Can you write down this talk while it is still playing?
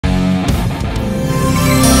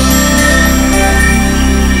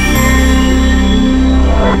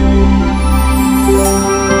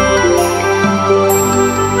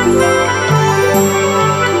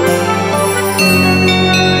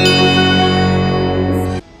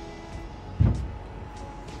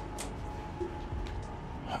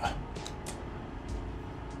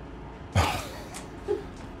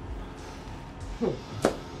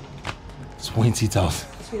20,000.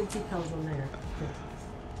 20,000 naira.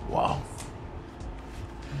 Wow.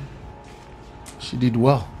 She did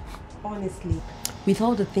well. Honestly, with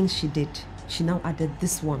all the things she did, she now added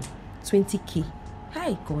this one, 20K.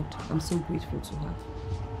 Hi God, I'm so grateful to her.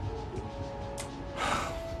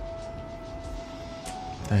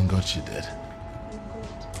 Thank God she did.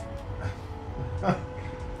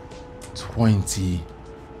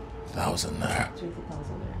 20,000 naira. 20,000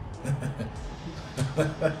 naira.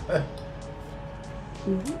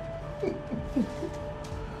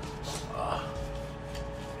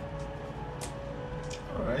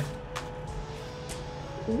 All right.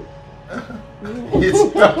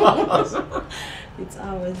 It's ours. It's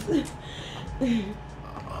ours.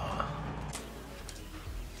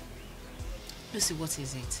 Lucy, what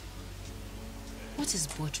is it? What is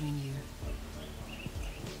bothering you?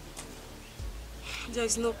 There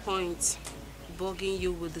is no point bugging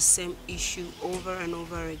you with the same issue over and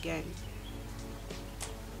over again.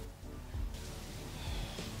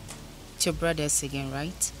 It's your brothers again,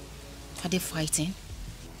 right? Are they fighting?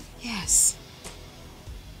 Yes.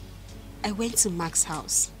 I went to Mark's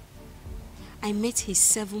house. I met his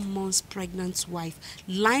 7 months pregnant wife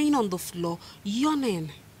lying on the floor,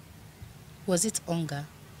 yawning. Was it hunger?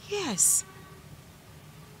 Yes.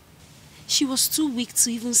 She was too weak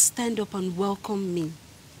to even stand up and welcome me.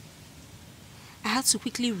 I had to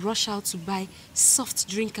quickly rush out to buy soft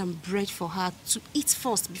drink and bread for her to eat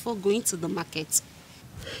first before going to the market.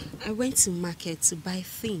 I went to market to buy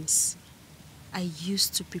things I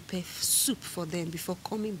used to prepare soup for them before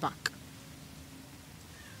coming back.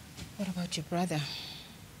 What about your brother?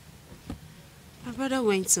 My brother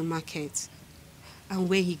went to market, and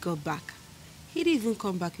when he got back, he didn't even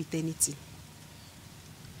come back with anything.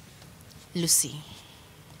 Lucy,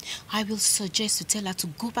 I will suggest you tell her to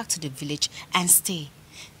go back to the village and stay.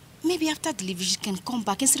 Maybe after delivery she can come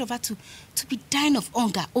back instead of her to be dying of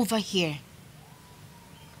hunger over here.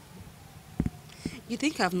 You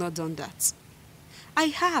think I've not done that? I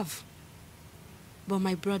have. But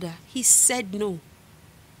my brother, he said no.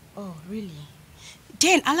 Oh, really?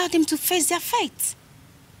 Then allow them to face their fate.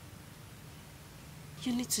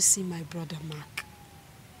 You need to see my brother, Mark.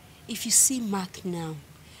 If you see Mark now,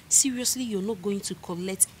 seriously, you're not going to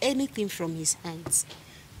collect anything from his hands.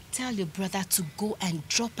 Tell your brother to go and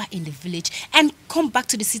drop her in the village and come back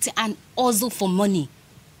to the city and hustle for money.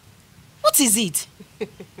 What is it?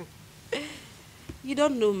 You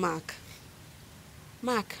don't know Mark.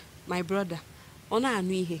 Mark, my brother,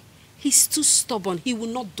 he's too stubborn. He will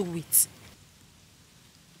not do it.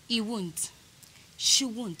 He won't. She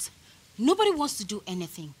won't. Nobody wants to do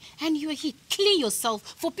anything. And you're here killing yourself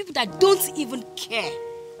for people that don't even care.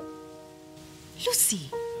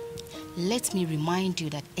 Lucy, let me remind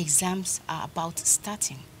you that exams are about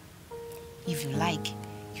starting. If you like,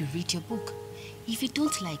 you read your book. If you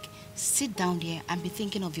don't like, sit down there and be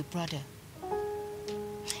thinking of your brother.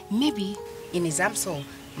 Maybe in exams hall,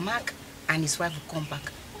 Mark and his wife will come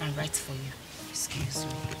back and write for you. Excuse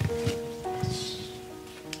me.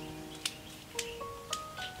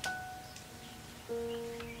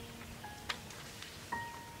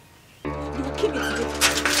 You will kill me today.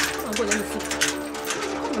 Come on, go, let me see.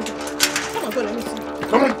 Come on, go, let me see.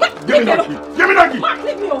 Come on, give me that key. Give me that key. Mark,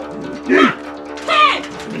 leave me alone. Hey!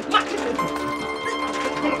 Mark, leave me alone.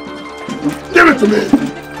 Give it to me.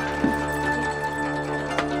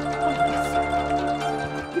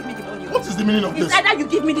 What is the meaning of this? It's either you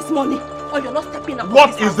give me this money or you're not stepping out.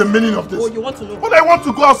 What is the meaning of this? Oh, you want to know? But I want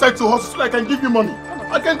to go outside to hustle so I can give you money.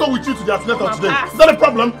 I can't go with you to the antenatal today. Is that a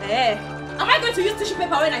problem? Am I going to use tissue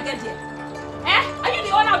paper when I get there? Are you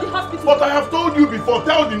the owner of the hospital? But I have told you before,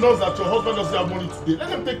 tell the nurse that your husband doesn't have money today. Let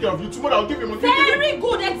them take care of you. Tomorrow I'll give you money. Very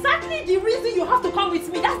good. Exactly the reason you have to come with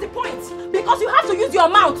me. That's the point. Because you have to use your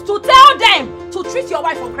mouth to tell them to treat your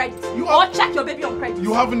wife on credit. Or check your baby on credit.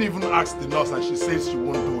 You haven't even asked the nurse and she says she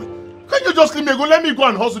won't do it. Can't you just leave me go? Let me go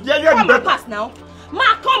and hustle. The earlier the better. Come and pass now.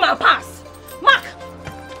 Mark, come and pass. Mark.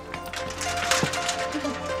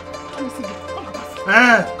 Let me see you. Come and pass.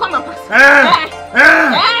 Come and pass.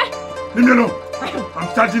 Leave me alone. I'm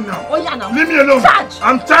charging now. Oh yeah, now. Leave me alone. Charge.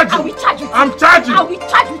 I'm charging. I will charge with you. I'm charging. I will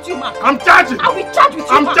charge with you, Mark. I'm charging. I will charge with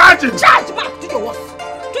you, I'm Mark. charging. Charge, Mark. Do your work.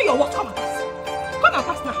 Do your work. Come and pass. Come and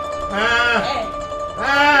pass now.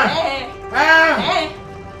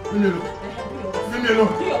 Leave me alone. Leave me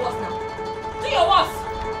alone. Do your work now. Do your work.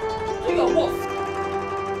 Do your work.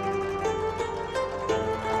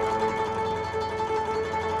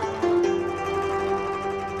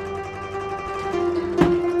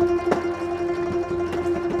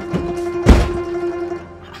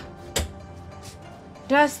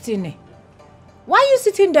 Destiny, why are you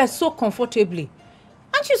sitting there so comfortably?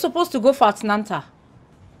 Aren't you supposed to go for Atlanta?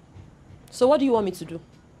 So what do you want me to do?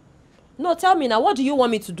 No, tell me now, what do you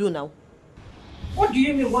want me to do now? What do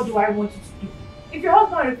you mean, what do I want you to do? If your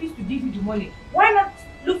husband refuses to give you the money, why not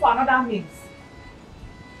look for another means?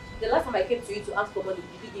 The last time I came to you to ask for money,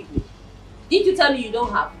 did you give me? Didn't you tell me you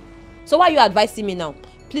don't have? So why are you advising me now?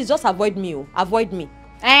 Please just avoid me, oh. Avoid me.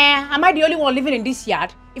 Am I the only one living in this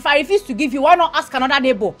yard? If I refuse to give you, why not ask another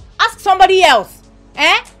neighbor? Ask somebody else.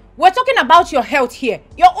 We're talking about your health here,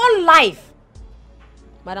 your own life.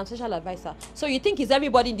 Madam Social Advisor, so you think it's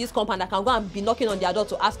everybody in this compound that can go and be knocking on their door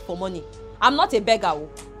to ask for money? I'm not a beggar, oh.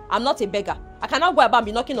 I'm not a beggar. I cannot go about and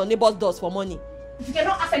be knocking on neighbors' doors for money. If you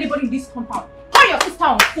cannot ask anybody in this compound, call your sister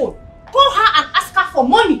on phone. Call her and ask her for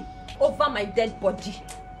money. Over my dead body.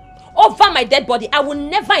 Over my dead body. I will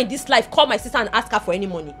never in this life call my sister and ask her for any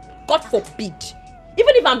money. God forbid.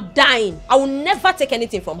 Even if I'm dying, I will never take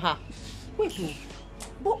anything from her. Wait,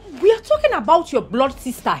 but we are talking about your blood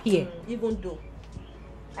sister here. Even though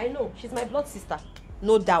I know she's my blood sister,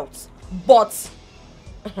 no doubt. But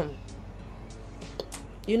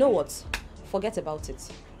you know what? Forget about it.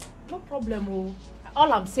 No problem, oh.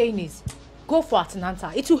 All I'm saying is, go for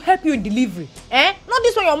Atlanta. It will help you in delivery. Not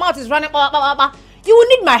this one your mouth is running. You will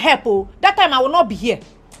need my help, oh. That time I will not be here.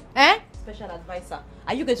 Special advisor,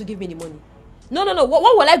 are you going to give me the money? No. What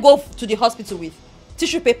will I go to the hospital with?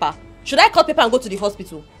 Tissue paper? Should I cut paper and go to the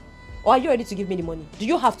hospital? Or are you ready to give me the money? Do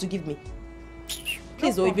you have to give me?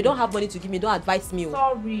 Please, if you don't have money to give me, don't advise me.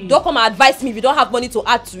 Sorry. Don't come and advise me if you don't have money to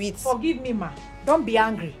add to it. Forgive me, ma. Don't be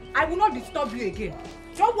angry. I will not disturb you again.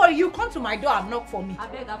 Don't worry, you come to my door and knock for me. I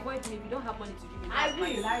beg, avoid me if you don't have money to give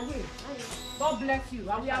me. I will. God bless you.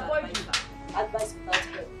 I will avoid you. Advice without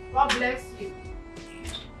help. God bless you.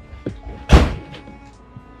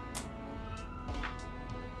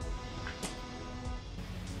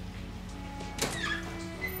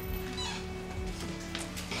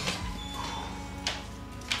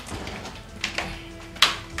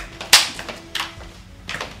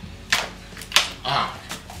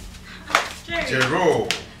 Jero.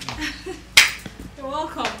 You're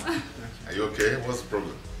welcome. Are you okay? What's the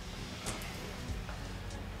problem?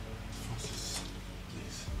 Francis,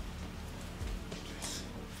 please.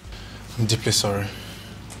 I'm deeply sorry.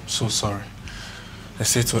 So sorry. I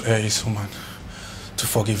say to err is human. To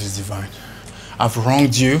forgive is divine. I've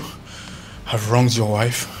wronged you. I've wronged your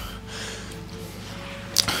wife.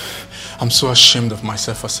 I'm so ashamed of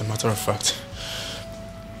myself, as a matter of fact.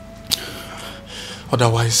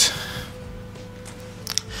 Otherwise,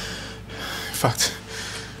 in fact,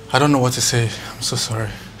 I don't know what to say. I'm so sorry.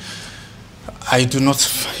 I do not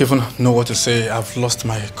even know what to say. I've lost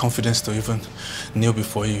my confidence to even kneel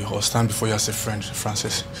before you or stand before you as a friend,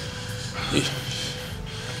 Francis.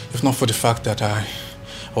 If not for the fact that I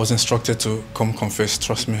was instructed to come confess,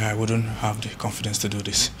 trust me, I wouldn't have the confidence to do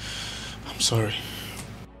this. I'm sorry.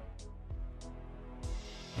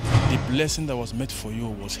 The blessing that was meant for you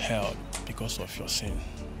was held because of your sin.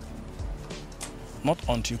 Not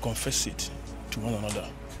until you confess it to one another,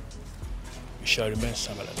 you shall remain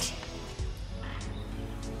silent.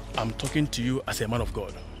 I'm talking to you as a man of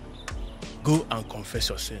God. Go and confess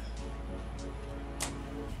your sin.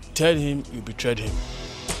 Tell him you betrayed him.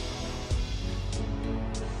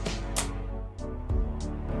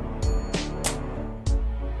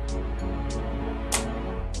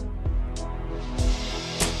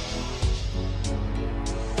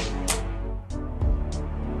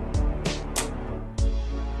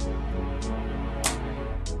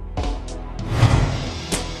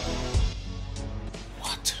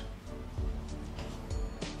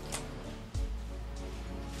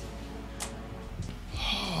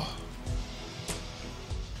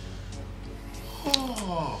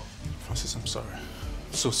 Francis, I'm sorry.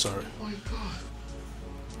 I'm so sorry. Oh my God.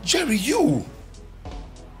 Jerry, you!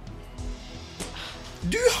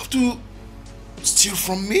 Do you have to steal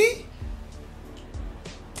from me?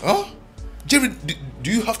 Huh? Jerry,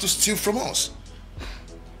 do you have to steal from us?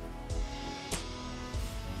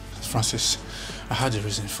 Francis, I had a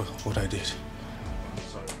reason for what I did. I'm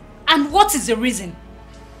sorry. And what is the reason?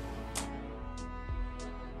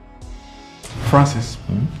 Francis,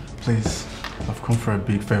 please, I've come for a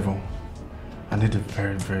big favor. I need a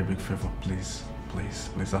very, very big favor, please. Please,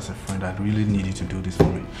 as a friend, I really need you to do this for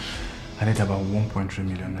me. I need about 1.3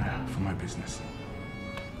 million naira for my business.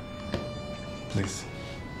 Please.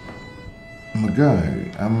 My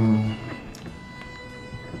guy,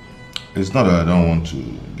 it's not that I don't want to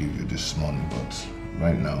give you this money, but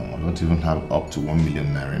right now I don't even have up to 1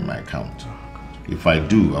 million naira in my account. If I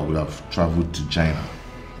do, I would have traveled to China.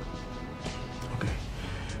 Okay.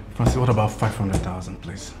 Francis, what about 500,000,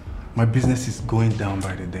 please? My business is going down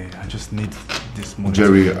by the day. I just need this money.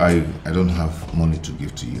 Jerry, I don't have money to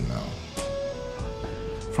give to you now.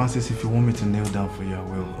 Francis, if you want me to kneel down for you, I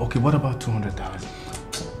will. Okay, what about 200,000?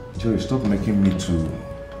 Jerry, stop making me to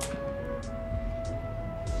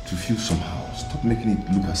feel somehow. Stop making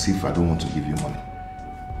it look as if I don't want to give you money.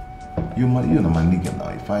 You're my nigga now.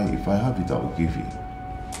 If I have it, I will give you.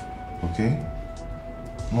 Okay?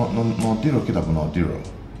 No diro kid no diro.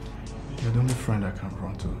 You're the only friend I can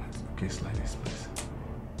run to in a case like this, please.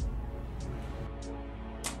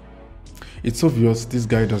 It's obvious this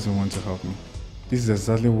guy doesn't want to help me. This is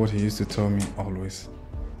exactly what he used to tell me always.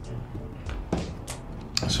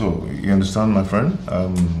 So, you understand, my friend?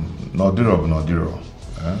 No diro.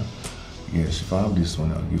 Yes, if I have this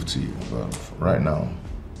one, I'll give to you. But right now...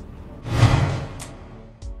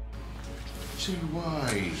 Say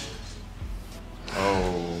why?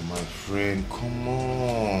 Oh, my friend, come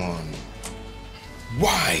on.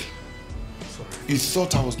 Why? Sorry. You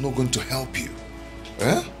thought I was not going to help you?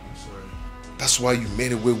 Eh? I'm sorry. That's why you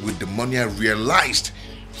made away with the money I realized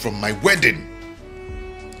from my wedding.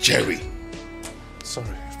 Jerry.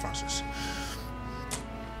 Sorry, Francis.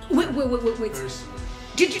 Wait.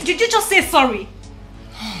 Did you just say sorry?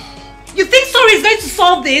 You think sorry is going to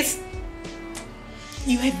solve this?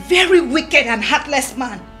 You're a very wicked and heartless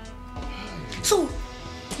man. So,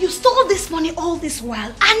 you stole this money all this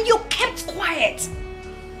while and you kept quiet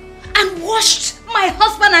and watched my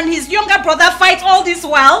husband and his younger brother fight all this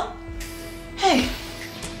while? Hey,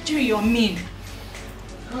 Jerry, you're mean.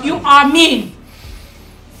 You are mean.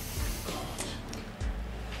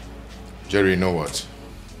 Jerry, you know what?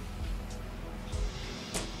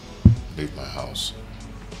 Leave my house.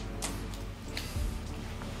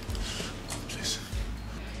 Please.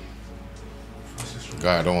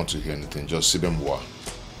 Guy, I don't want to hear anything. Just sit and walk.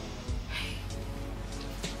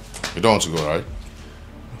 You don't want to go, right?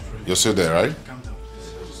 You're still there, right? Calm down.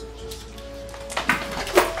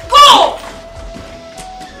 Go!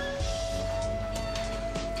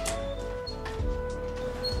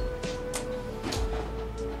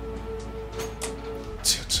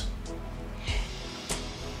 Shit.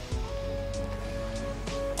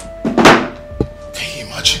 Can you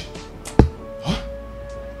imagine? Huh?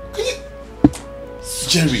 Can you...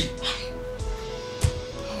 Jerry.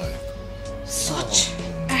 Such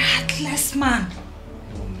a heartless man.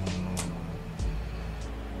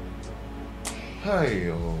 Hi,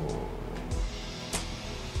 oh.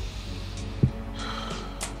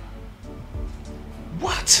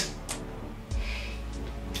 What?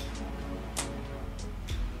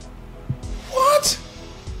 What?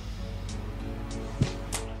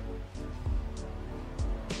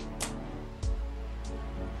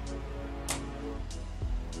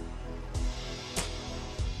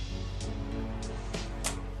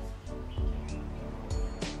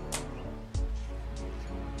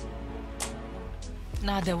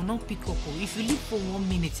 Nah, they will not pick up. If you leave for 1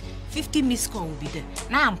 minute, 50 missed call will be there.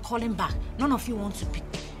 Now I'm calling back. None of you want to pick.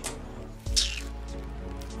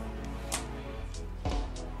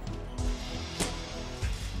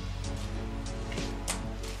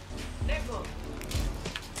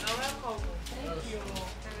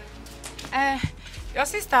 Your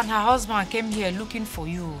sister and her husband came here looking for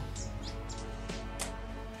you.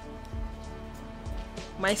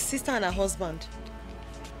 My sister and her husband.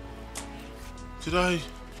 Did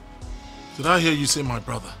I hear you say my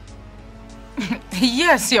brother?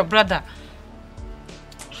 Yes, your brother.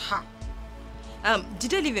 Ha. Did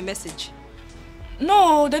they leave a message?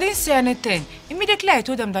 No, they didn't say anything. Immediately I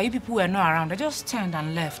told them that you people were not around. They just turned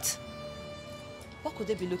and left. What could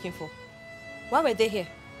they be looking for? Why were they here?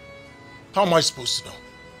 How am I supposed to know?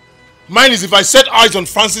 Mine is if I set eyes on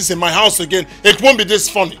Francis in my house again, it won't be this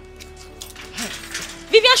funny.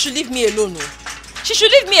 Vivian should leave me alone. No? She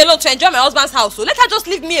should leave me alone to enjoy my husband's house. So let her just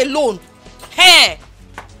leave me alone. Hey!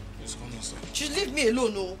 She should leave me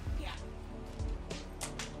alone. No?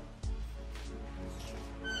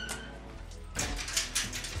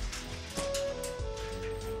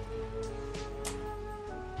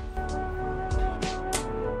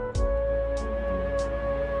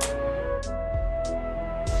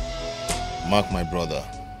 Mark, my brother,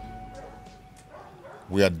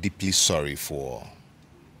 we are deeply sorry for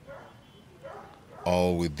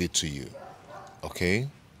all we did to you, okay?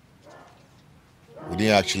 We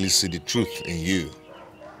didn't actually see the truth in you.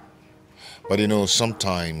 But you know,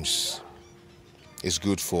 sometimes it's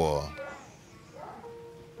good for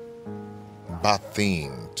bad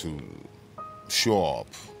thing to show up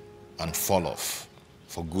and fall off,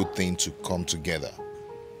 for good thing to come together,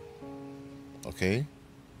 okay?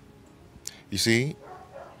 You see,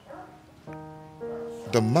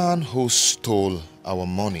 the man who stole our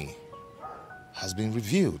money has been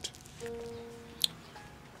reviewed.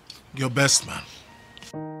 Your best man.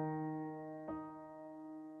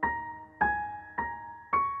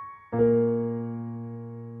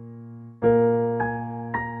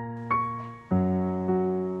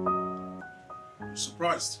 I'm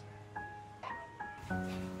surprised.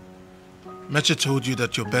 Meche told you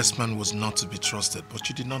that your best man was not to be trusted, but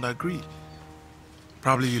you did not agree.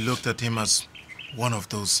 Probably you looked at him as one of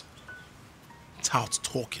those touts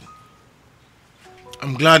talking.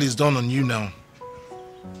 I'm glad he's done on you now.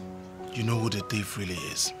 You know who the thief really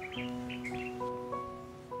is.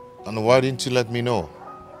 And why didn't you let me know?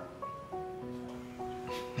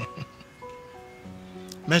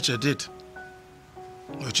 Meche did,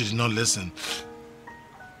 but you did not listen.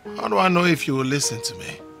 How do I know if you will listen to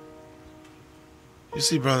me? You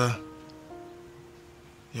see, brother,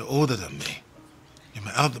 you're older than me. You're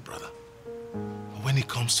my elder brother. But when it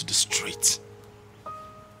comes to the street,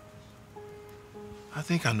 I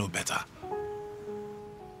think I know better.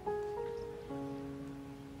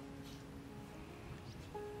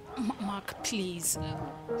 Mark, please.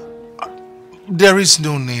 There is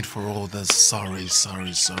no need for all this sorry,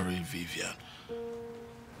 Vivian.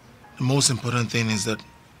 The most important thing is that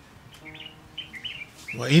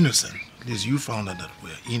we're innocent. At least you found out that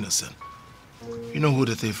we're innocent. You know who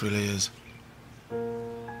the thief really is?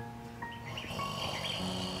 Oh,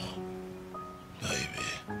 baby.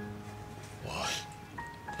 Why?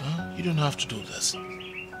 Huh? You don't have to do this.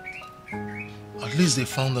 At least they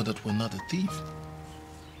found out that we're not a thief.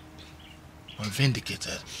 We're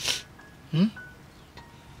vindicated. Aren't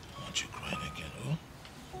you crying again, oh?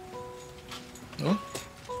 No?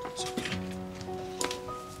 It's okay.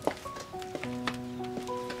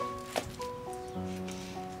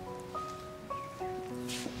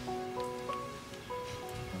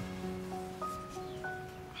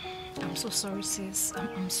 I'm so sorry, sis.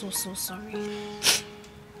 I'm so sorry.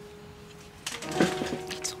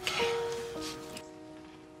 It's okay.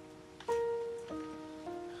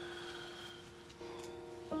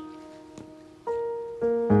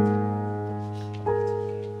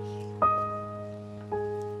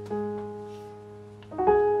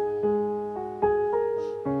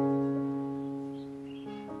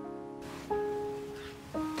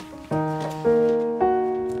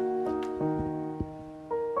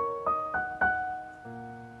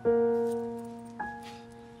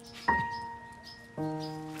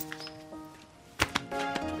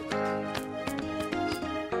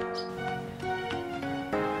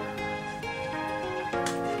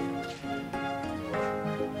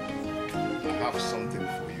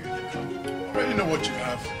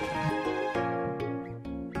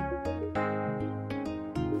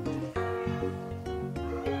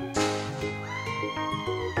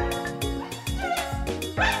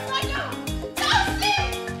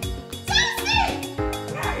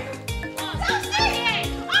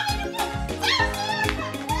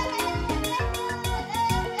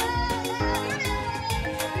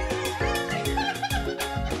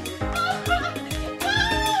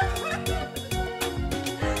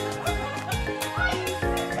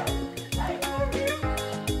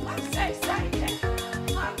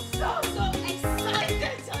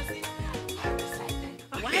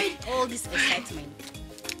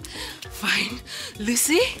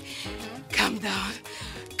 Lucy, calm down.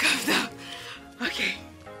 Okay.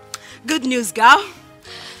 Good news, girl.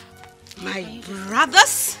 My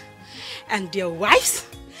brothers and their wives,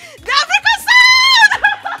 they're reconciled!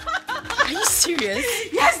 Are you serious?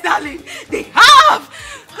 Yes, darling. They have!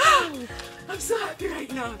 I'm so happy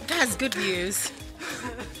right now. That's good news.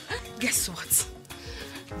 Guess what?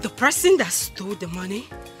 The person that stole the money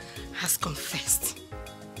has confessed.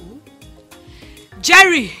 Who?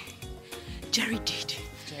 Jerry did.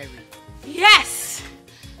 Jerry? Yes!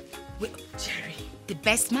 Wait, Jerry. The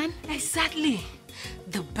best man? Exactly.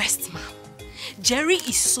 The best man. Jerry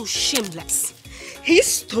is so shameless. He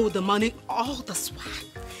stole the money all this while.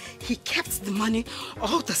 He kept the money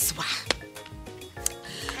all this while.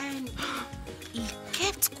 And he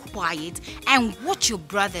kept quiet and watched your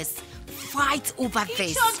brothers fight over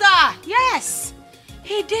this. Each other. Yes,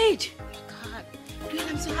 he did. Girl,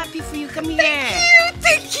 I'm so happy for you. Come here.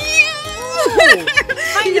 Thank you.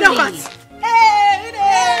 Finally. You know what?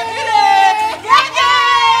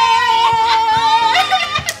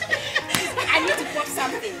 I need to pop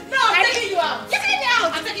something. No, I'm taking you out. You're taking me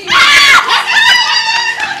out. I'm taking you out.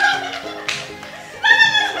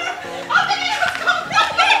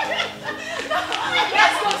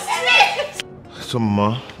 So,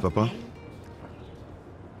 Mama, Papa,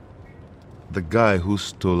 the guy who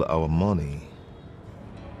stole our money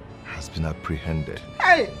has been apprehended.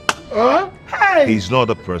 Hey, Hey! He's no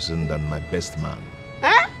other person than my best man.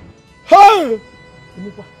 Huh? Hey!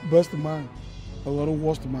 Best man. Or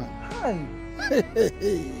worst man. Hey!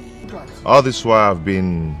 All this while I've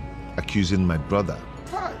been accusing my brother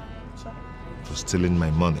for stealing my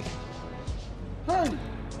money. I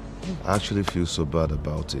actually feel so bad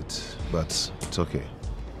about it, but it's okay.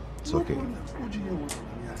 It's okay.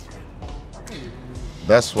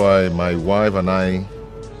 That's why my wife and I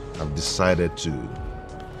have decided to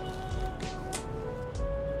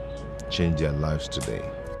change their lives today.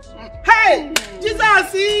 Hey! Jesus!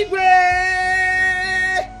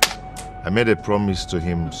 I made a promise to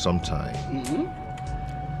him sometime.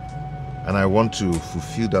 And I want to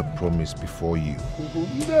fulfill that promise before you.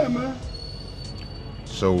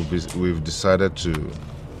 So we've decided to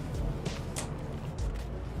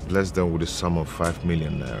bless them with a sum of 5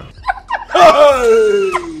 million naira.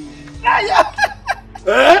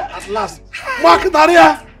 At last. Mark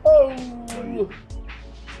Daria!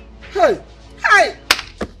 Hey! Hey!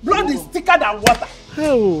 Blood is thicker than water.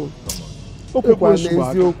 Oh.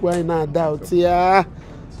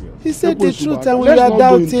 He said the truth and we are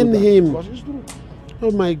doubting him.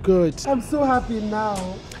 Oh my God. I'm so happy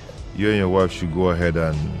now. You and your wife should go ahead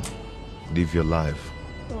and live your life.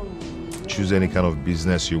 Choose any kind of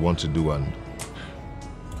business you want to do and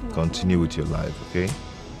continue with your life, okay?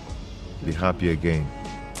 Be happy again.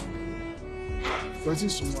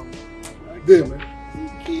 Francis, there, man.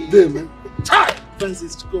 There, man.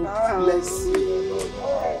 Francis, go. Let's see.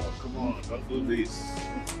 Oh, come on, don't do this.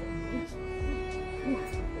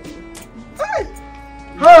 Hey!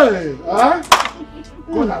 Hey! Huh?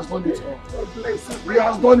 God has done it. He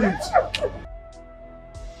has done it.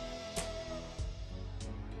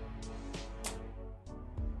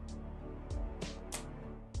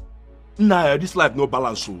 Nah, this life no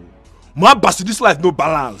balance. My boss, this life no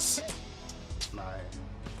balance.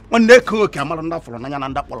 When they cook, I'm not for an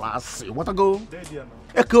and that was what I go.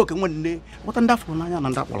 A cook and one day, what and that for an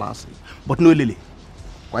and that was. But no lily.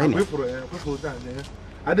 Why not?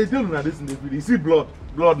 I did tell you this in the video. You see blood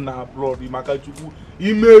na blood. You make you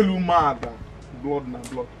email you mad. Blood na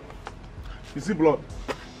blood. You see blood.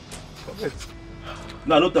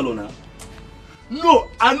 No, I don't tell you now. No,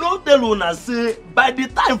 I don't tell you now. Say by the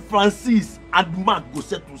time Francis and Mark go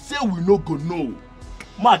settle, say we no go know.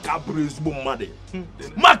 Mark Abra's mad.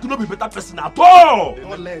 Mark no be better person at all.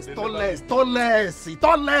 Tallest.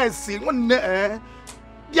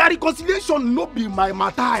 Their reconciliation no be my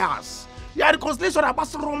Matthias. Their reconciliation about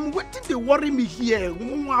from waiting they worry me here.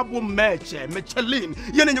 Michelin.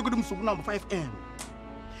 You know you go to 5M.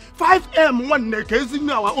 5M one neck is in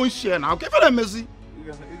our own share now. Give it a messy.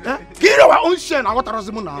 Give our own share now. What are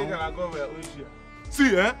you now?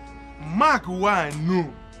 See, Mark why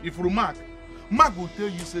no? If you Mark will tell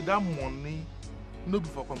you say that money no be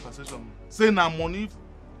for compensation. Say na money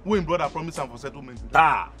when brother promise him for settlement.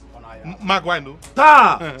 Mark why no?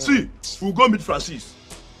 See, we'll go meet Francis.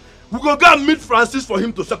 We go meet Francis for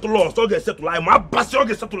him to settle us. So get settle lie. My boss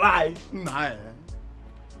get settle lie. Nah.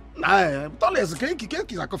 Tallest can't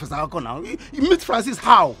confess now. You meet Francis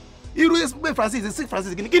how? You raise Francis, you see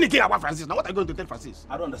Francis. Can you care about Francis? Now what are you going to tell Francis?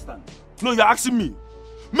 I don't understand. No, you're asking me.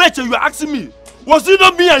 Meche, you're asking me. Was it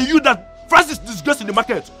not me and you that Francis disgraced in the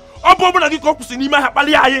market? That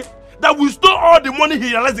we stole all the money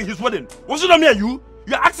he realized in his wedding. Was it not me and you?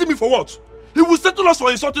 You're asking me for what? He will settle us for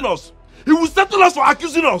insulting us. He will settle us for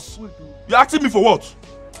accusing us. You're asking me for what?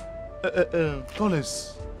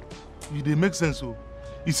 Tallest, you dey make sense. So,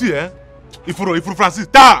 you see, if Francis,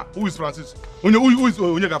 who is Francis? Who is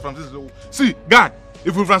Francis? See, guy,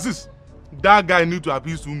 if Francis, that guy need to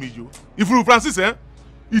appeal to me, Joe. If Francis,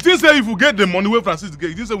 you think say if we get the money where Francis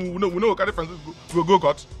get, you think say we know carry Francis go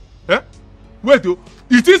court? Wait, you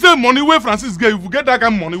think say money where Francis get, if we get that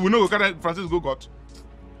kind of money, we know carry Francis go court?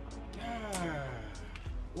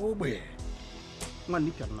 Oh boy. Man,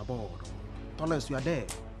 you on board. Tallest, you are there.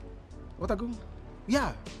 What I go?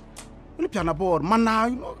 Yeah. You on board. Man, now,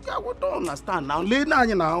 you know, I don't understand now. Late now,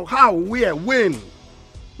 you know, how, where, when.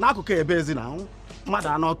 Now, okay, busy now.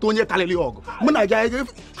 Mother, no, Tony Kaliliog.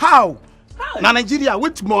 How? Now, Nigeria,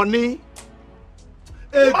 which money?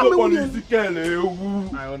 I understand.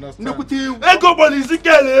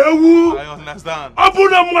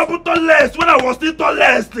 Tallest when I was still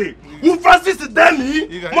tallest. Who Francis is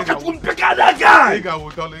Demi? That guy.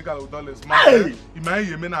 Hey,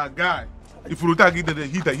 you mean a guy? If you look at it,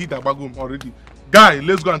 hit a bagum already. Guy,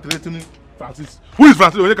 let's go and threaten Francis. Who is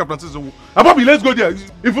Francis? Francis. Let's go there.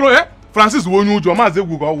 If you know, Francis won't you do Maze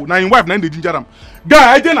go. Now in wife na the ginger am.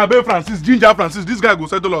 Guy, I didn't obey Francis, ginger Francis. This guy go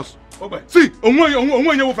settle us. See,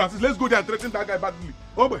 Onwe Francis, let's go there and threaten that guy badly.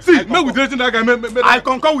 See, make we threaten that guy. I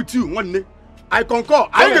concur with you one day. I concur.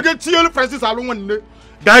 I can get you Francis alone one day.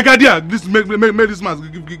 Guy, this make this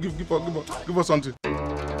man give us something.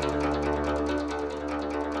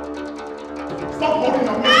 Stop holding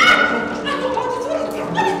up.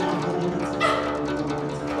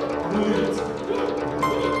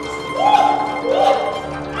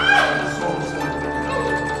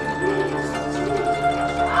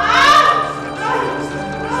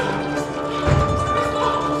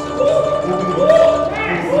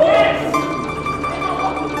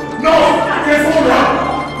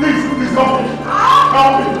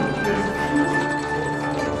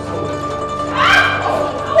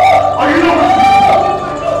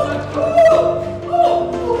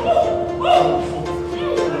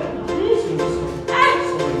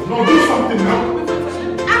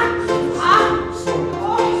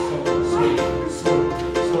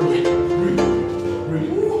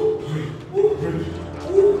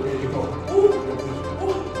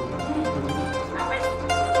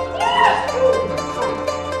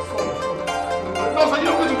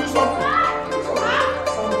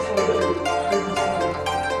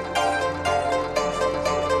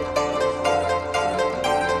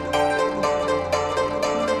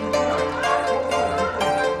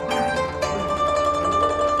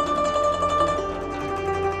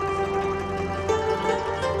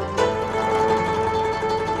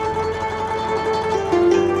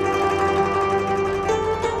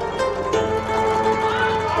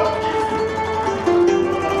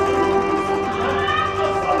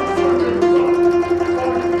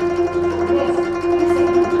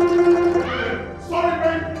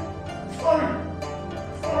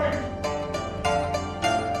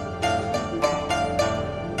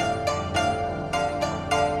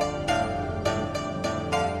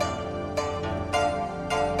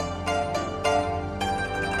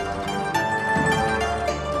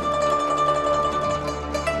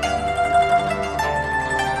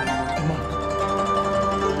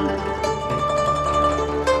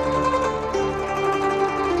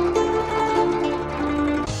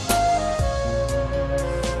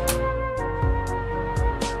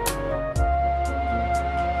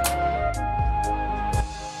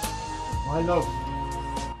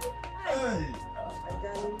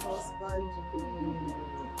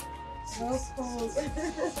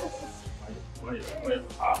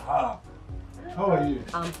 How are you?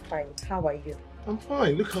 I'm fine. How are you? I'm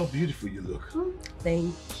fine. Look how beautiful you look.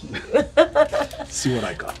 Thank you. See what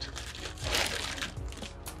I got.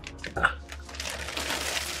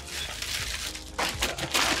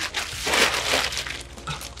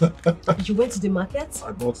 You went to the market?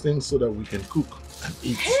 I bought things so that we can cook and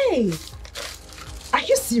eat. Hey! Are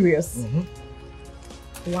you serious?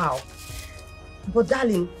 Wow. But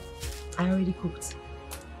darling, I already cooked.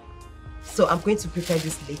 So I'm going to prepare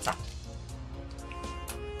this later.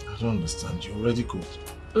 I don't understand. You already cooked?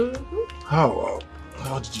 How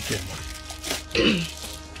did you get money?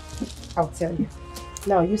 I'll tell you.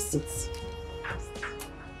 Now you sit. Sit,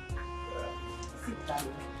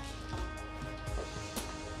 darling.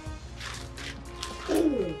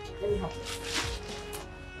 Let me help you.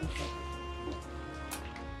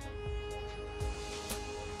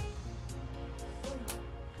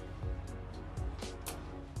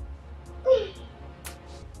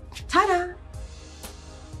 Ta-da!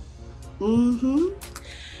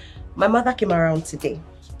 My mother came around today.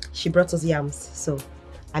 She brought us yams, so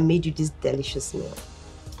I made you this delicious meal.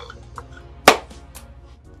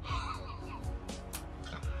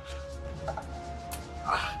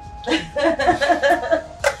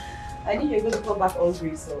 I knew you were going to come back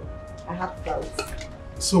hungry, so I have plans.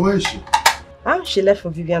 So where is she? She left for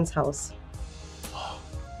Vivian's house.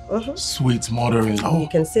 Sweet mother-in-law. You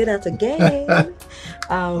can say that again.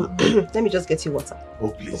 Let me just get you water. Oh,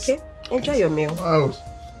 please. Okay? Enjoy your meal. Wow.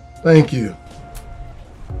 Thank you.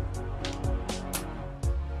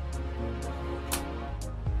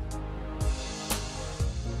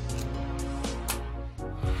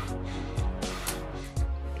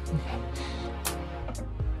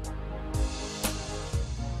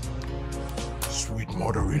 Sweet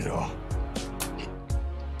mother-in-law.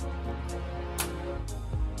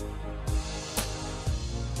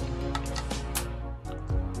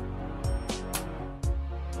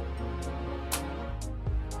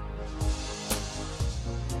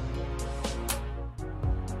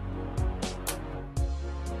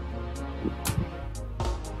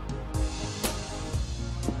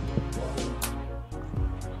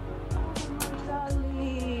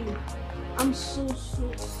 I'm so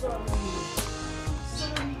Sorry,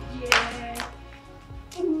 dear.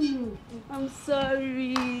 I'm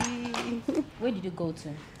sorry. Where did you go to?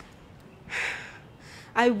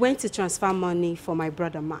 I went to transfer money for my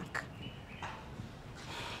brother Mark.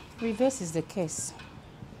 Reverse is the case.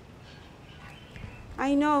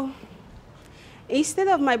 I know. Instead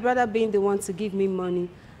of my brother being the one to give me money,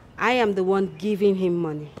 I am the one giving him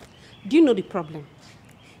money. Do you know the problem?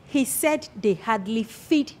 He said they hardly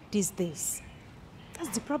feed these days.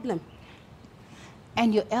 That's the problem.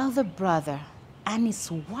 And your elder brother and his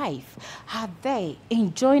wife, are they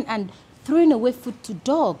enjoying and throwing away food to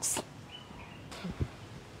dogs?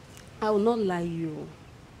 I will not lie you.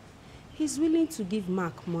 He's willing to give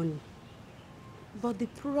Mark money. But the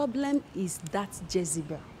problem is that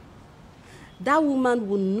Jezebel. That woman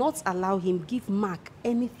will not allow him give Mark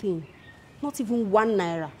anything. Not even 1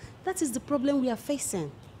 naira. That is the problem we are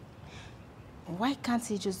facing. Why can't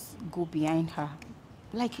he just go behind her?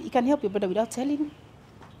 Like, he can help your brother without telling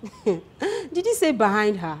him? Did you say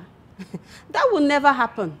behind her? That will never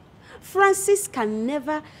happen. Francis can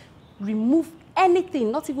never remove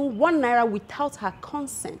anything, not even 1 naira, without her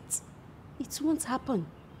consent. It won't happen.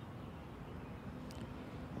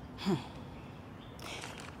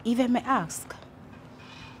 If I may ask,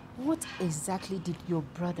 what exactly did your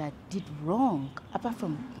brother did wrong, apart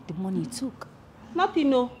from the money he took? Nothing,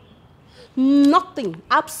 no. Nothing.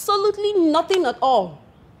 Absolutely nothing at all.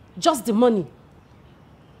 Just the money.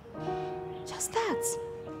 Just that.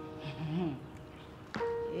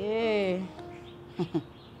 Yeah.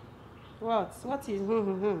 What? What is?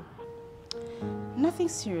 Nothing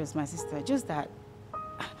serious, my sister. Just that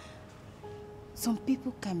some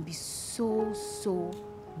people can be so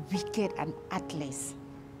wicked and heartless.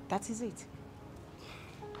 That is it.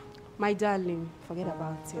 My darling, forget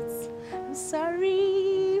about it. I'm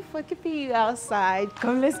sorry for keeping you outside.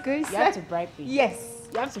 Come, let's go inside. You have to bribe me. Yes.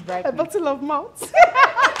 You have to bribe A me. bottle of malt.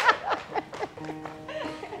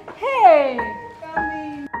 Hey!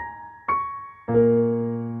 Coming.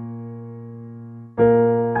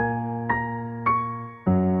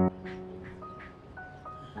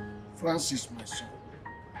 Francis, my son.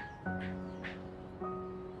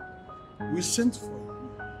 We sent for you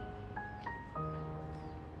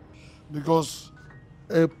because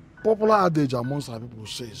a popular adage amongst our people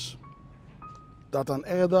says that an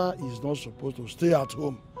elder is not supposed to stay at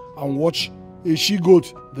home and watch a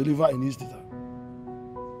she-goat deliver in his litter.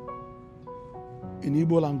 In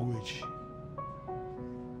Igbo language,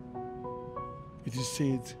 it is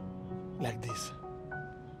said like this.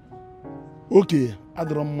 Okay,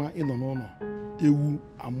 Adroma inonono, ewu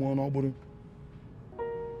amonoburu.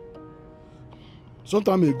 Some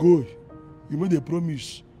time ago, you made a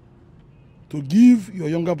promise to give your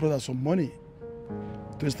younger brother some money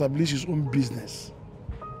to establish his own business.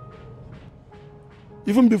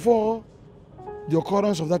 Even before the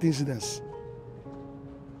occurrence of that incident.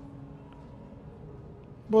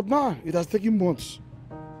 But now, it has taken months.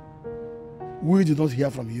 We did not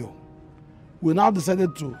hear from you. We now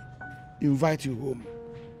decided to invite you home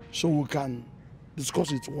so we can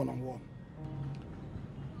discuss it one-on-one.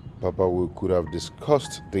 Papa, we could have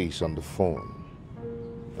discussed this on the phone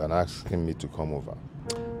than asking me to come over.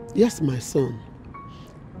 Yes, my son.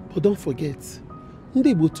 But don't forget, ndị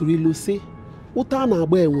Igbo tụrụ ilu sị, ụta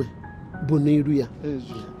na-agba enwe bụ n'iru ya.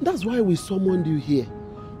 That's why we summoned you here,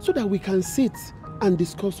 so that we can sit and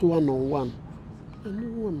discuss one-on-one.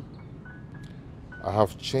 I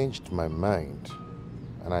have changed my mind,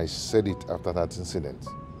 and I said it after that incident.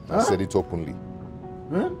 I said it openly.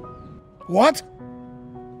 Huh? What?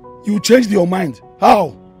 You changed your mind?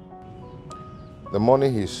 How? The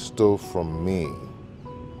money he stole from me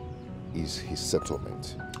is his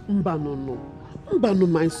settlement. Mbano,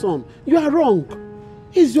 my son. You are wrong.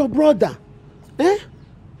 He's your brother. Eh?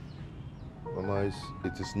 Mama,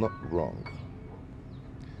 it is not wrong.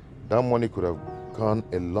 That money could have gone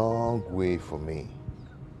a long way for me.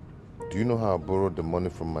 Do you know how I borrowed the money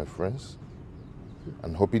from my friends?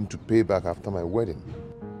 And hoping to pay back after my wedding.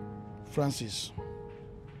 Francis,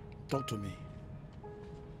 talk to me.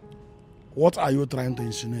 What are you trying to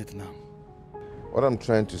insinuate now? What I'm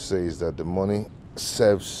trying to say is that the money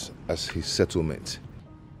serves as his settlement.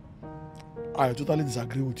 I totally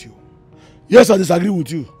disagree with you. Yes, I disagree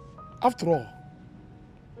with you. After all,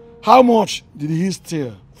 how much did he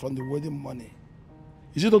steal from the wedding money?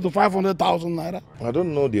 Is it up to 500,000 naira? I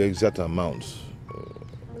don't know the exact amount.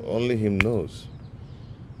 Only him knows.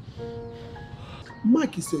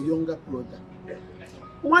 Mark is your younger brother.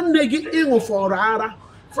 One nigga in for ara,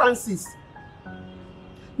 Francis.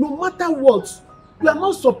 No matter what, you are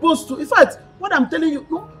not supposed to. In fact, what I'm telling you,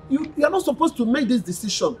 no, you are not supposed to make this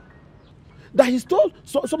decision. that he stole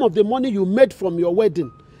some of the money you made from your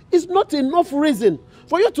wedding is not enough reason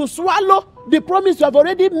for you to swallow the promise you have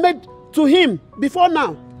already made to him before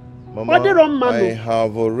now. Mama, I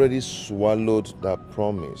have already swallowed that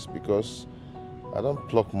promise because I don't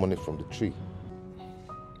pluck money from the tree.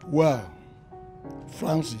 Well,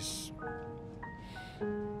 Francis,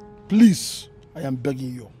 please, I am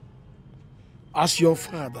begging you, as your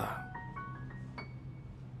father,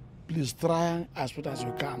 please try as much as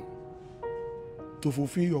you can to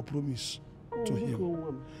fulfill your promise to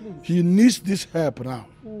him. He needs this help now.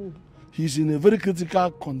 He's in a very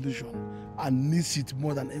critical condition and needs it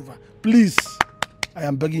more than ever. Please, I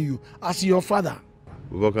am begging you, as your father.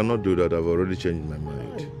 But I cannot do that. I've already changed my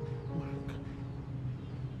mind.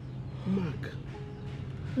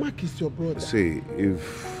 Mark is your brother. See,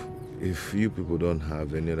 if you people don't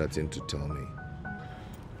have any other thing to tell me,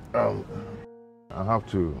 I have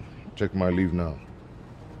to check my leave now.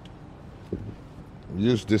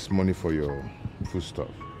 Use this money for your food stuff.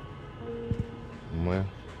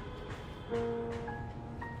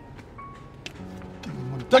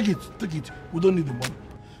 Take it. We don't need the money.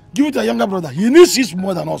 Give it to a younger brother. He needs it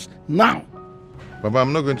more than us now. Baba,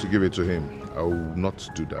 I'm not going to give it to him. I will not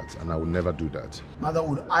do that, and I will never do that. Neither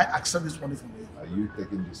would I accept this money from you. Are you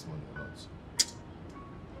taking this money or not?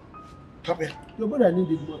 Come here. Your brother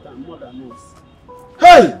needs it more than us.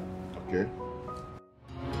 Hey! Okay.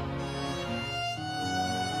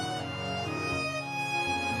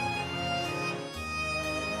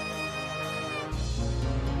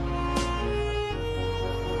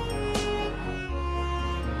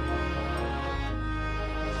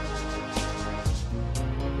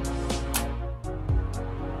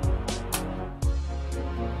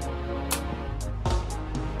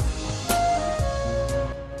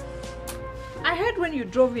 When you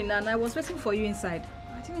drove in and I was waiting for you inside.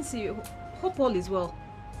 I didn't see you. Hope all is well.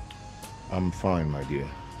 I'm fine, my dear.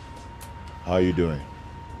 How are you doing?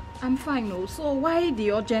 I'm fine, no. So why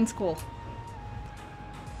the urgent call?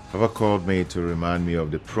 Papa called me to remind me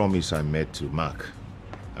of the promise I made to Mark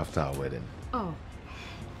after our wedding. Oh.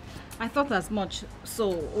 I thought as much.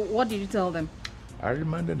 So what did you tell them? I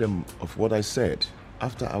reminded them of what I said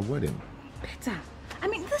after our wedding. Peter, I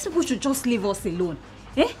mean, these people should just leave us alone.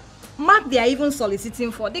 Eh? Mark they are even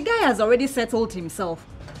soliciting for. The guy has already settled himself.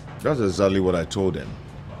 That's exactly what I told them.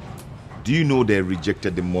 Do you know they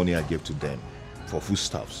rejected the money I gave to them for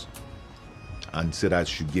foodstuffs and said I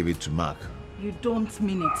should give it to Mark? You don't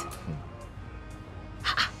mean it.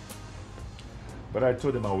 But I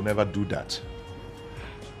told them I will never do that.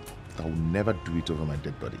 I will never do it over my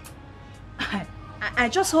dead body. I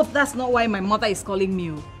just hope that's not why my mother is calling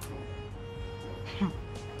me.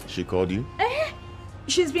 She called you?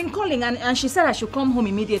 She's been calling and she said I should come home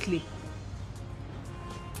immediately.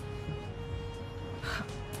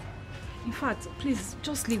 In fact, please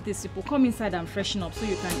just leave this people. Come inside and freshen up so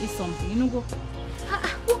you can eat something. You know, go.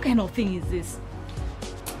 What kind of thing is this?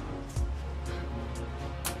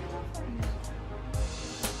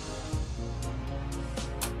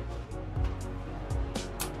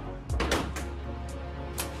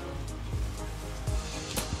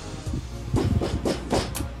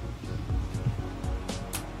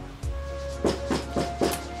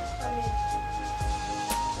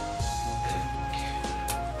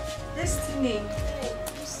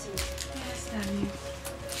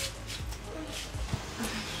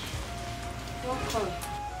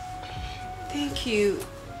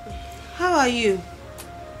 How are you?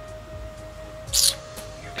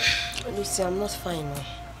 Lucy, I'm not fine.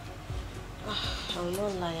 I will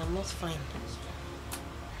not lie, I'm not fine.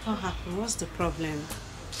 What happened? What's the problem?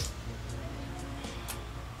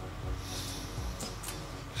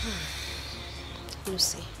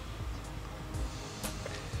 Lucy,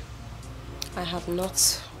 I have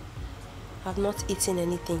not eaten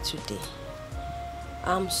anything today.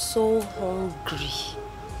 I'm so hungry.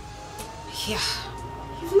 Yeah.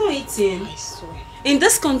 You've not eaten? I swear. In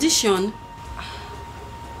this condition?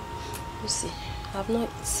 Lucy, I've not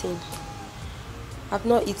eaten. I've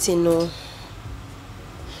not eaten, no.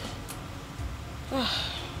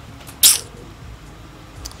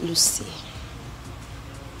 Lucy.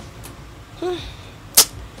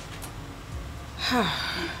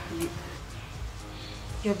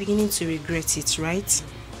 You're beginning to regret it, right?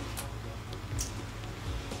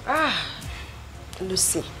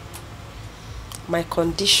 Lucy, my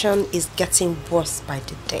condition is getting worse by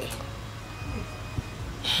the day.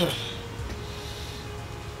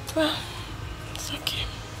 Well, it's okay.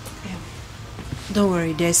 Don't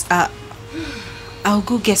worry, there's I'll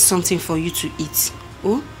go get something for you to eat.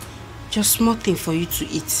 Oh? Just small thing for you to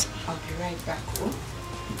eat. I'll be right back, oh?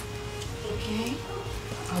 Okay.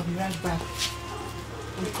 I'll be right back.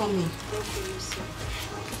 I'm coming. Okay, Lucy.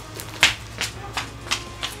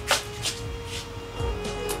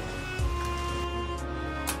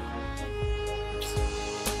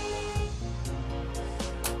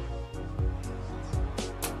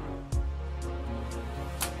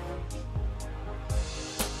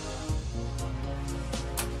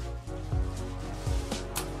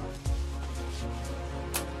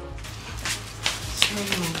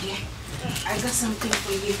 I got something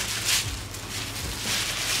for you.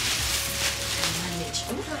 Manage.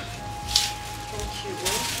 Thank you.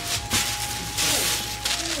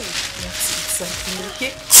 Let's eat something,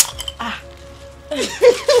 okay?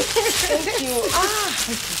 Thank you.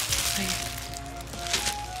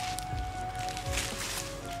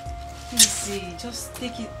 Easy. Just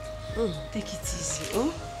take it. Take it easy.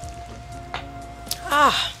 Oh.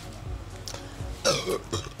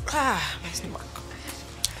 My stomach.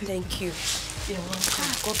 Thank you. You're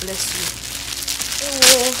welcome. God bless you.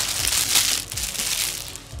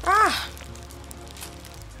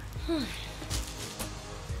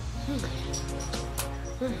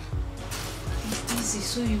 It's easy,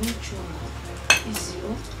 so you won't choke. Easy,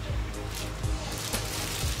 oh.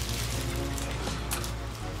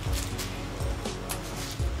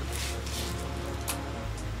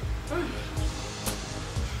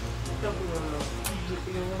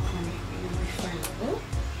 You're welcome. You'll be fine. Oh?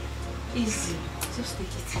 Easy. Just take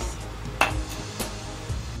it easy.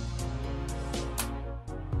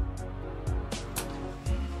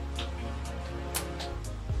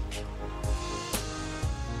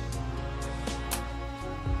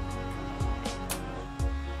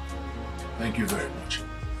 Thank you very much.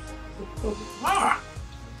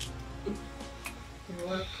 You're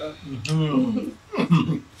welcome.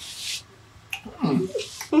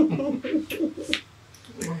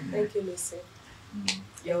 Thank you, Lucy.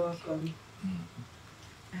 You're welcome.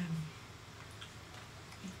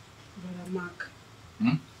 Brother Mark.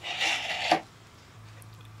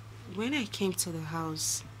 When I came to the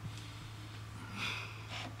house,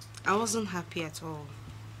 I wasn't happy at all.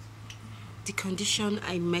 The condition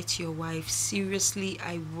I met your wife, seriously,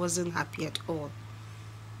 I wasn't happy at all.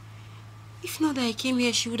 If not that I came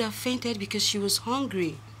here, she would have fainted because she was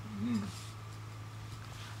hungry.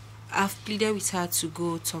 I've pleaded with her to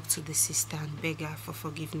go talk to the sister and beg her for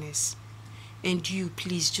forgiveness. And you,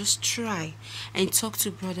 please, just try and talk to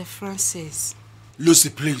Brother Francis. Lucy,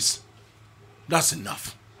 please. That's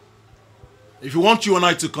enough. If you want you and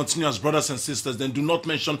I to continue as brothers and sisters, then do not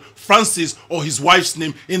mention Francis or his wife's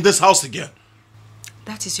name in this house again.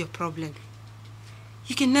 That is your problem.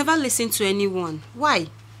 You can never listen to anyone. Why?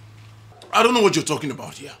 I don't know what you're talking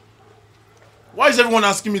about here. Why is everyone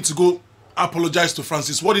asking me to go apologize to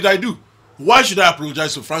Francis? What did I do? Why should I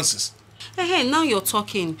apologize to Francis? Hey, now you're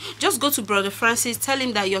talking. Just go to Brother Francis, tell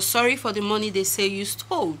him that you're sorry for the money they say you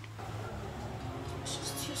stole.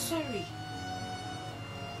 Just, you're sorry.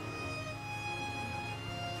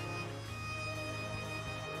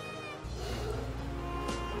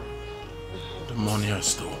 The money I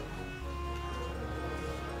stole.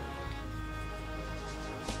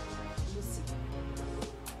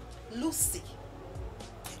 Lucy.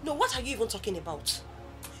 No, what are you even talking about?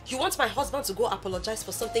 You want my husband to go apologize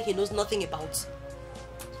for something he knows nothing about?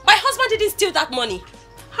 My husband didn't steal that money.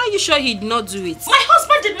 How are you sure he did not do it? My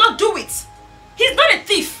husband did not do it. He's not a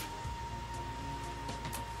thief.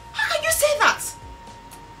 How can you say that?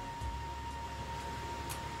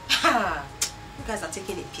 You guys are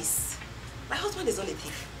taking a piss. My husband is not a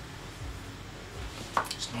thief.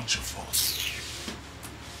 It's not your fault.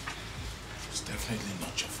 It's definitely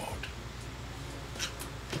not your fault.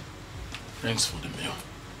 Thanks for the meal.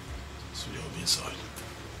 So you'll be inside.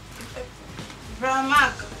 Brother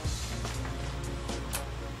Mark.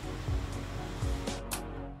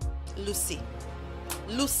 Lucy,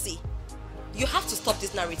 you have to stop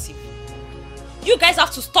this narrative. You guys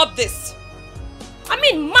have to stop this. I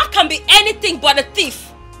mean, Mark can be anything but a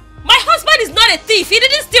thief. My husband is not a thief. He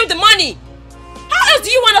didn't steal the money. How else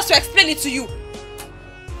do you want us to explain it to you?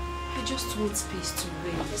 I just want space to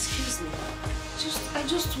reign. Excuse me. I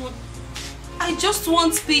just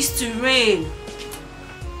want peace to reign.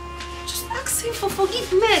 Just ask him for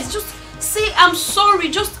forgiveness. Just say I'm sorry.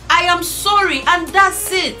 Just I am sorry, and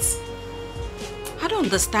that's it. I don't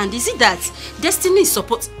understand. Is it that Destiny is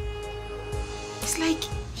support? It's like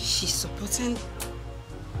she's supporting.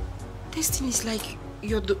 Destiny is like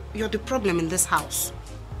you're the problem in this house.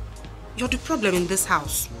 You're the problem in this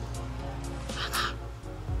house.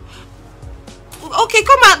 Okay,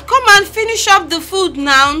 come on, finish up the food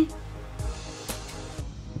now.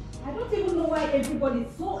 I don't even know why why everybody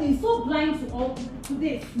is so blind to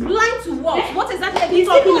this. Blind to what? Eh? What exactly are you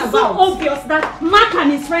talking about? It's so obvious that Mark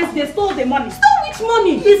and his friends, they stole the money. Stole which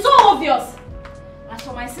money? It's so obvious. As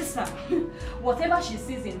for my sister, whatever she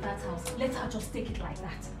sees in that house, let her just take it like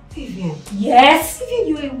that. Vivian. Yes. Vivian,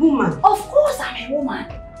 you're a woman. Of course I'm a woman.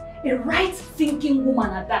 A right-thinking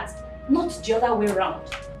woman at that. Not the other way around.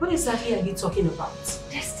 What exactly are you talking about?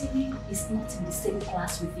 Destiny is not in the same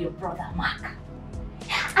class with your brother Mark.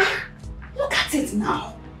 Look at it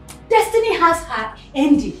now. Destiny has her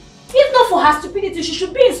ND. If not for her stupidity, she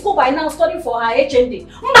should be in school by now studying for her HND.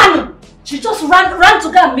 Manu, she just ran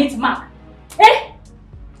to go and meet Mark. Eh?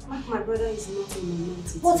 Mark, my brother is not in the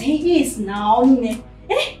mentality. But he is now. Eh?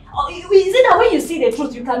 Is it that when you see the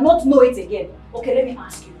truth, you cannot know it again? Okay, let me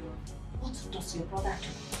ask you. What does your brother do?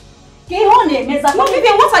 No,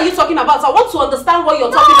 Vivian, what are you talking about? I want to understand what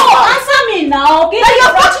you're talking about. Answer me now. That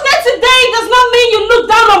you're fortunate today does not mean you look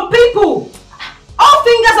down on people. All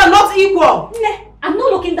fingers are not equal. I'm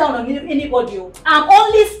not looking down on anybody. I'm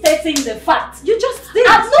only stating the fact. You just did.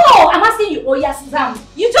 No, I'm asking you. Oh yes, Sam.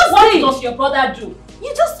 You just what did. What does your brother do?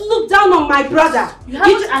 You just looked down on my brother. You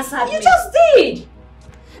haven't answered me. You just did.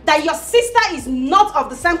 That your sister is not of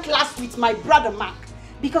the same class with my brother Mark.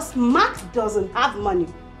 Because Mark doesn't have money.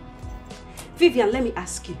 Vivian, let me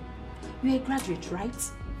ask you. You're a graduate,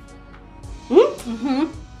 right?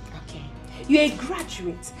 Okay. You're a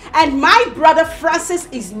graduate. And my brother Francis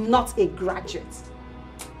is not a graduate.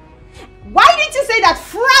 Why did you say that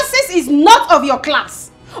Francis is not of your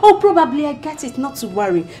class? Oh, probably I get it. Not to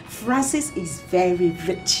worry. Francis is very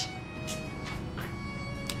rich.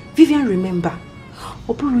 Vivian, remember.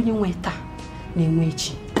 I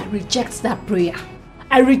reject that prayer.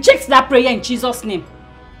 I reject that prayer in Jesus' name.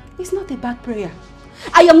 It's not a bad prayer.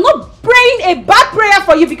 I am not praying a bad prayer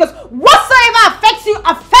for you because whatsoever affects you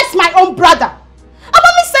affects my own brother. I'm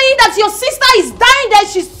only saying that your sister is dying there,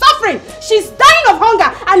 she's suffering, she's dying of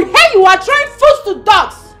hunger, and here you are throwing food to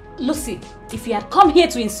dogs. Lucy, if you had come here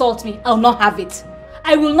to insult me, I'll not have it.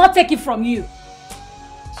 I will not take it from you.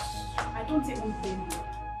 I don't even blame you.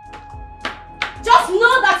 Just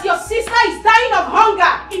know that your sister is dying of hunger.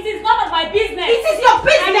 It is none of my business. It is your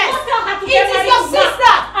business. I did not tell her to it get is married your to sister.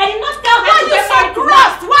 Mark. I did not tell her to get married to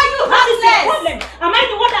Mark. Why you What is your heartless? problem? Am I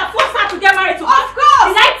the one that forced her to get married to Mark? Of course.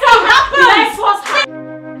 Did I tell her? Did I force her?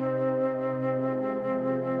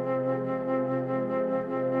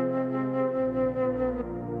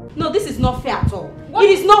 No, this is not fair at all. What?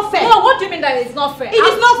 It is not fair. No, what do you mean that it's not fair? It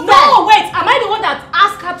is not fair. No, wait. Am I the one that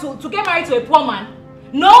asked her to get married to a poor man?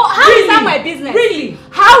 No, how is that my business? Really?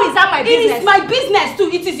 How is that my business? It is my business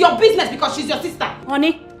too. It is your business because she's your sister.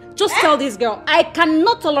 Honey, just tell this girl, I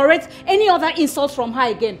cannot tolerate any other insult from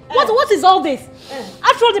her again. What is all this?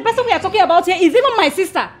 After all, the person we are talking about here is even my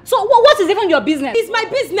sister. So what is even your business? It's my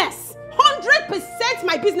business. 100%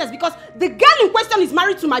 my business because the girl in question is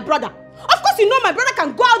married to my brother. Of course you know my brother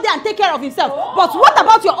can go out there and take care of himself. Oh. But what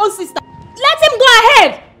about your own sister? Let him go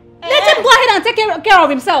ahead. Let him go ahead and take care of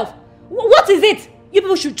himself. What is it? You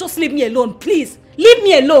people should just leave me alone, please. Leave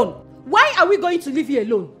me alone. Why are we going to leave you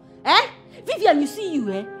alone? Eh? Vivian, you see you,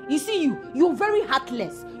 eh? You see you. You're very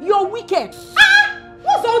heartless. You're wicked.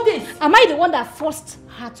 What's all this? Am I the one that forced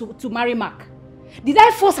her to marry Mark? Did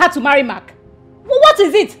I force her to marry Mark? What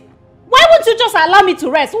is it? Why won't you just allow me to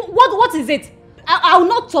rest? What is it? I will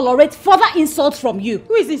not tolerate further insults from you.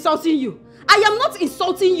 Who is insulting you? I am not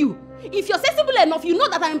insulting you. If you're sensible enough, you know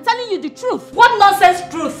that I am telling you the truth. What nonsense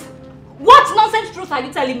truth? What nonsense truth are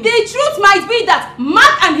you telling me? The truth might be that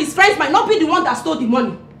Mark and his friends might not be the one that stole the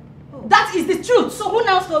money. Oh. That is the truth. So who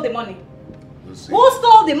now stole the money? Who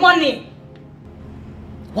stole the money?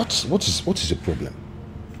 What is your problem?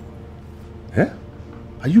 Eh?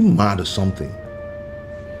 Are you mad or something?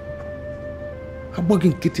 How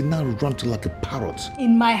bugging Kitty now run to like a parrot?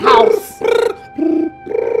 In my house.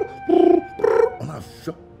 On our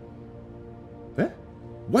show. Eh?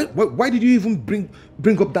 Why did you even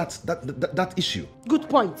bring up that issue? Good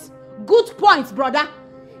point. Good point, brother.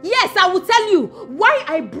 Yes, I will tell you why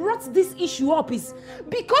I brought this issue up is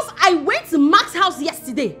because I went to Mark's house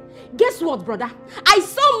yesterday. Guess what, brother? I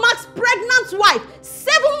saw Mark's pregnant wife,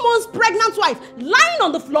 7 months pregnant wife, lying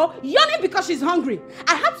on the floor, yawning because she's hungry.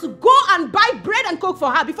 I had to go and buy bread and coke for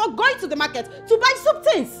her before going to the market to buy soup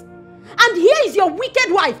things. And here is your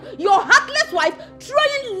wicked wife, your heartless wife,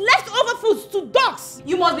 throwing leftover foods to dogs.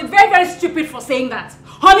 You must be very, very stupid for saying that.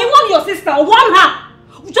 Honey, warn your sister, warn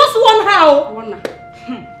her. Just warn her. Warn her.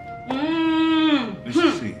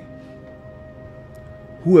 Let's see.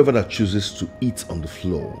 Whoever that chooses to eat on the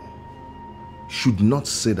floor should not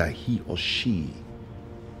say that he or she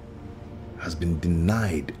has been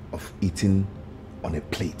denied of eating on a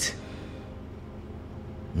plate.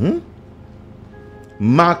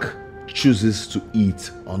 Mark chooses to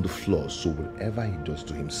eat on the floor, so whatever he does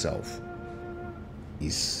to himself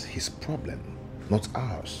is his problem, not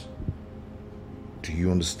ours. Do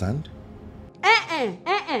you understand?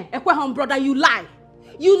 Brother, you lie.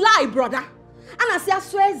 You lie, brother.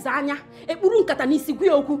 Brother,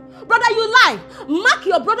 you lie. Mark,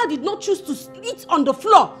 your brother did not choose to eat on the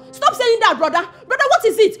floor. Stop saying that, brother. Brother, what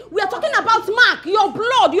is it? We are talking about Mark, your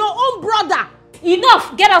blood, your own brother.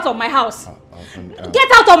 Enough! Get out of my house!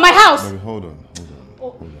 Get out of my house! Mary, hold on.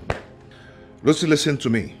 Lucy, listen to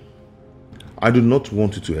me. I do not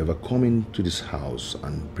want you to ever come into this house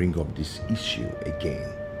and bring up this issue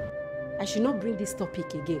again. I should not bring this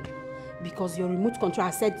topic again because your remote control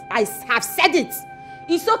has said, I have said it.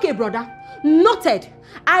 It's okay, brother. Noted.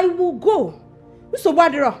 I will go.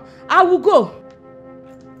 I will go.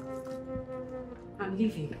 I'm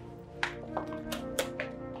leaving.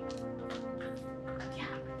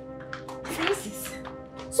 Francis,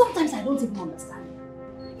 sometimes I don't even understand.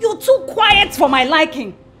 You're too quiet for my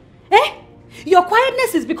liking. Your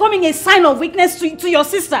quietness is becoming a sign of weakness to your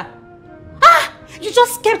sister. You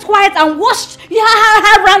just kept quiet and watched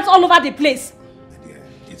her rants all over the place. Yeah,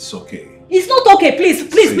 it's okay. It's not okay,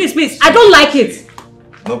 please. I don't like it.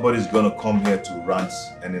 Nobody's gonna come here to rant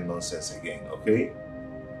any nonsense again, okay?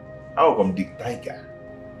 How come Dikeh?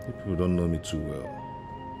 People don't know me too well.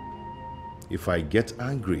 If I get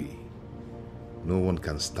angry, no one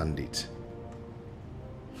can stand it.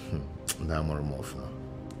 Now I'm off now.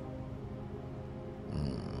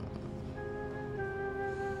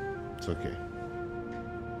 It's okay.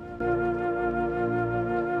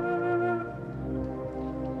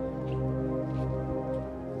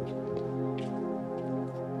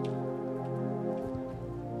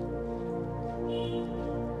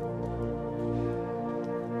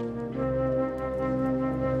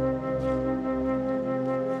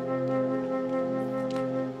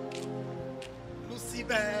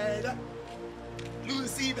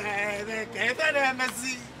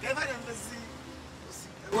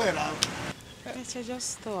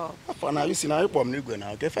 Just stop. Now you see now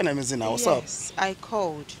now. What's up? Yes, I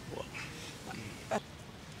called.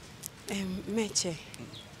 Meche,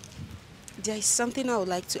 there is something I would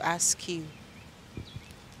like to ask you.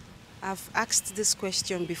 I've asked this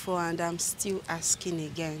question before and I'm still asking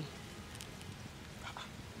again.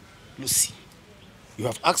 Lucy, you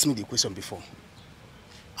have asked me the question before.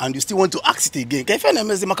 And you still want to ask it again.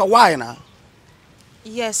 Why now?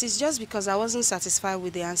 Yes, it's just because I wasn't satisfied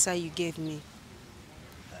with the answer you gave me.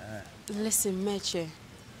 Listen, Meche,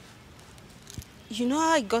 you know how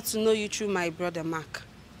I got to know you through my brother Mark?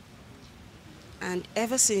 And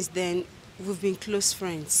ever since then, we've been close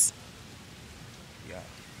friends. Yeah,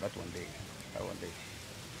 that one day.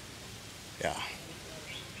 Yeah.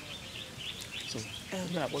 So,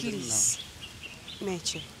 please,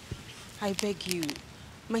 Meche, I beg you.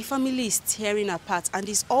 My family is tearing apart and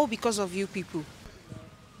it's all because of you people.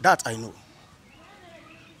 That I know.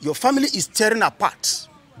 Your family is tearing apart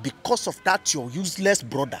because of that your useless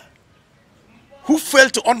brother who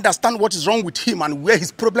failed to understand what is wrong with him and where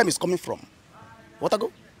his problem is coming from. What I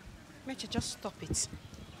go? Meche, just stop it.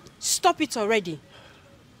 Stop it already.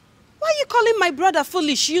 Why are you calling my brother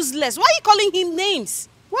foolish, useless? Why are you calling him names?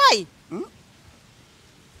 Why?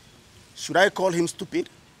 Should I call him stupid?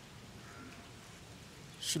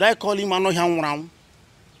 Should I call him Anohyang?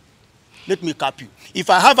 Let me cap you. If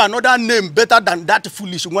I have another name better than that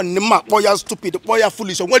foolish one, boy, stupid, boy,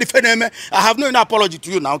 foolish, what if I have no apology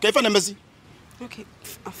to you now, okay? Okay,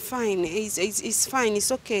 fine. It's fine.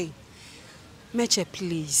 It's okay. Meche,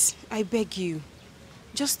 please. I beg you.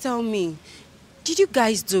 Just tell me. Did you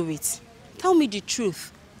guys do it? Tell me the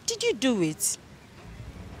truth. Did you do it?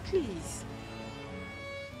 Please.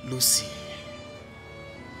 Lucy,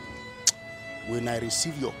 when I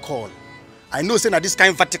receive your call, I know saying that this kind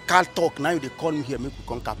of vertical talk, now they call me here, make you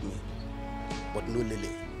come cap me. But no, Lele.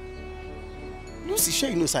 Lucy, sure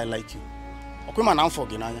you know I like you.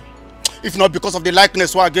 If not because of the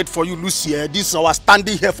likeness what I get for you, Lucy, this is our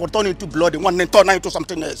standing here for turning into blood and one then turn into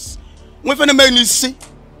something else. When the man is see,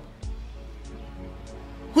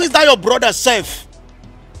 who is that your brother self?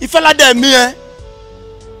 If I like them me,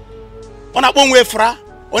 on a one way fra,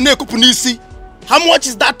 on a kupunisi, how much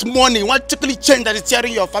is that money? What typically change that is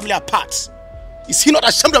tearing your family apart? Is he not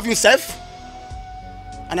ashamed of himself?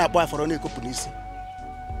 And I boy for only kupunisi.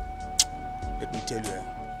 Let me tell you,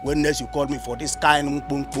 when next you call me for this kind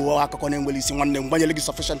of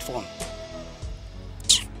sufficient fun.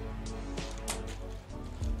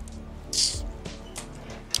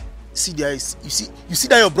 See there is you see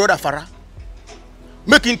that your brother Farah.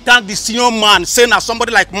 make him thank the senior man, saying that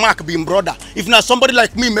somebody like Mark being brother. If not somebody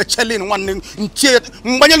like me, Michelin, one name,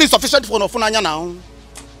 is sufficient for no phone now.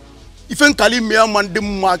 If you can me a man, the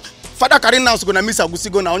Mark, Father Karina is going to miss a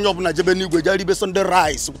Gusigo now on your Najabeni, based on the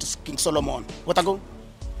rice with King Solomon. What I go?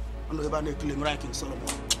 I know about the King Solomon.